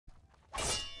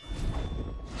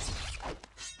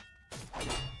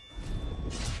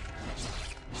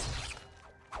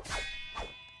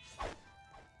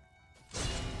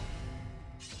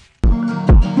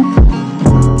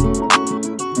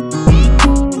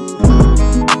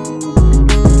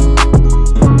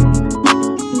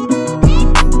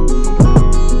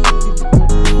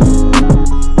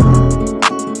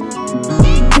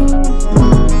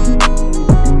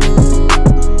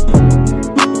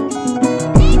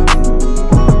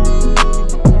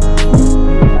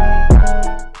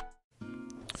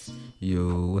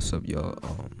what's up, y'all?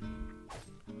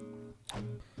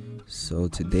 So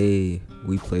today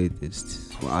we played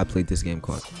this. Well, I played this game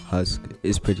called Husk.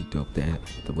 It's pretty dope. The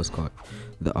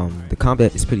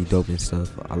combat is pretty dope and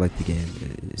stuff. I like the game.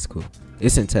 It's cool.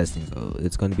 It's in testing though.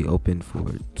 It's gonna be open for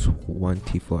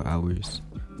 24 hours.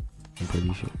 I'm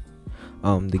pretty sure.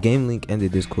 The game link and the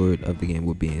Discord of the game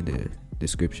will be in the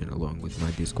description along with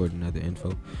my Discord and other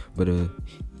info. But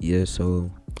yeah. So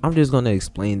I'm just gonna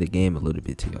explain the game a little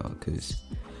bit to y'all, cause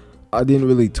I didn't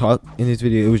really talk in this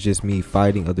video. It was just me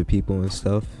fighting other people and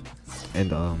stuff.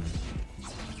 And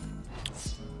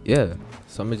yeah.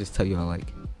 So I'm gonna just tell y'all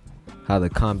like how the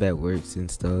combat works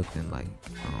and stuff, and like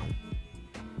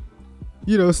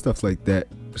stuff like that.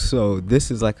 So this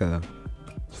is like a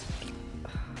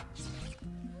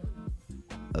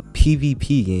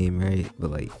PvP game, right?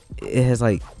 But like it has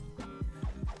like,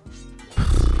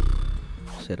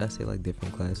 should I say like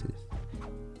different classes?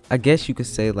 I guess you could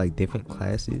say like different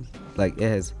classes. Like it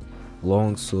has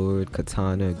long sword,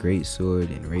 katana, great sword,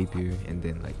 and rapier, and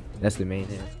then like that's the main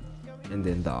hand. And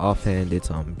then the offhand,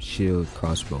 it's shield,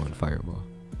 crossbow, and fireball.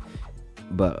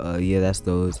 But yeah, that's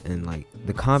those. And like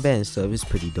the combat and stuff is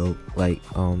pretty dope. Like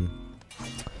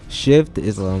shift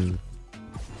is the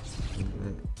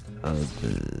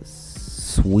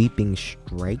sweeping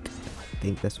strike. I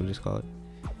think that's what it's called.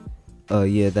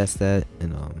 Yeah, that's that.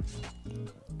 And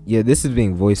yeah, this is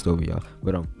being voiced over, y'all.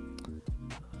 But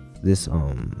this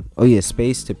oh yeah,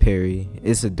 space to parry.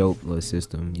 It's a dope little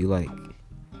system. You like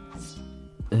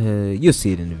you'll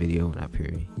see it in the video when I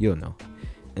parry. You'll know.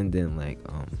 And then like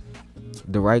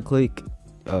the right click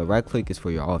is for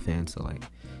your offhand. So like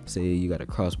say you got a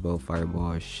crossbow,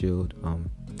 fireball, or shield,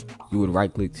 you would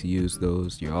right click to use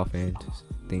those, your offhand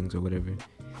things or whatever.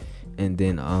 And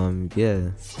then yeah,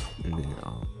 and then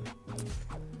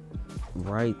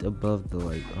right above the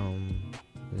like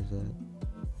what is that?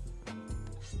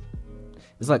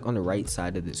 It's like on the right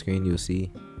side of the screen, you'll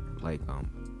see like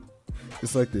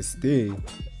it's like this thing,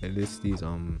 and it's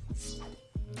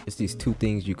these two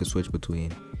things you can switch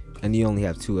between, and you only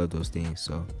have two of those things.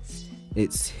 So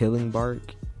it's healing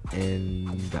bark, and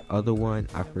the other one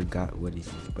I forgot what it is,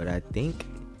 but I think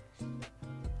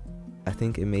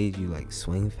it made you like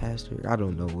swing faster. I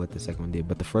don't know what the second one did,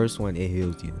 but the first one, it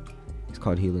heals you. It's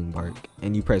called healing bark,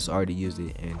 and you press R to use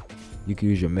it, and you can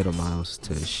use your middle mouse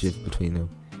to shift between them.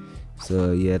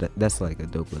 So yeah, that's like a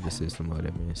dope little system or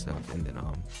whatever and stuff. And then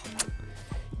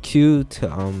Q to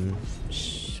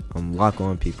lock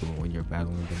on people when you're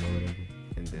battling them or whatever.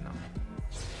 And then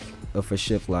for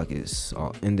shift lock is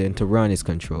all, and then to run is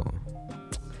control.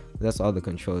 That's all the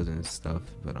controls and stuff.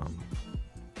 But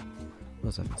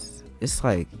what's up? It's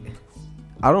like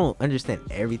I don't understand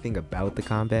everything about the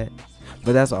combat,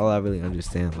 but that's all I really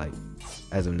understand like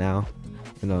as of now.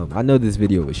 And I know this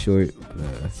video was short, but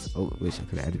I wish I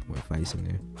could have added more fights in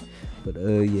there. But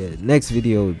yeah, next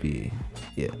video would be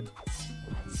yeah,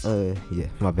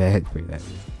 my bad for that.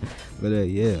 But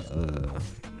yeah,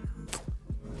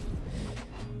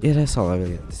 that's all I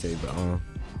really have to say. But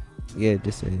yeah,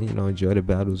 just enjoy the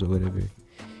battles or whatever.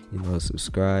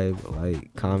 Subscribe,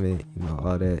 like, comment,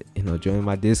 all that. Join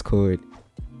my Discord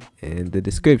in the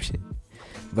description.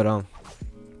 But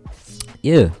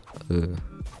yeah,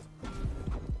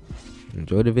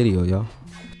 enjoy the video, y'all.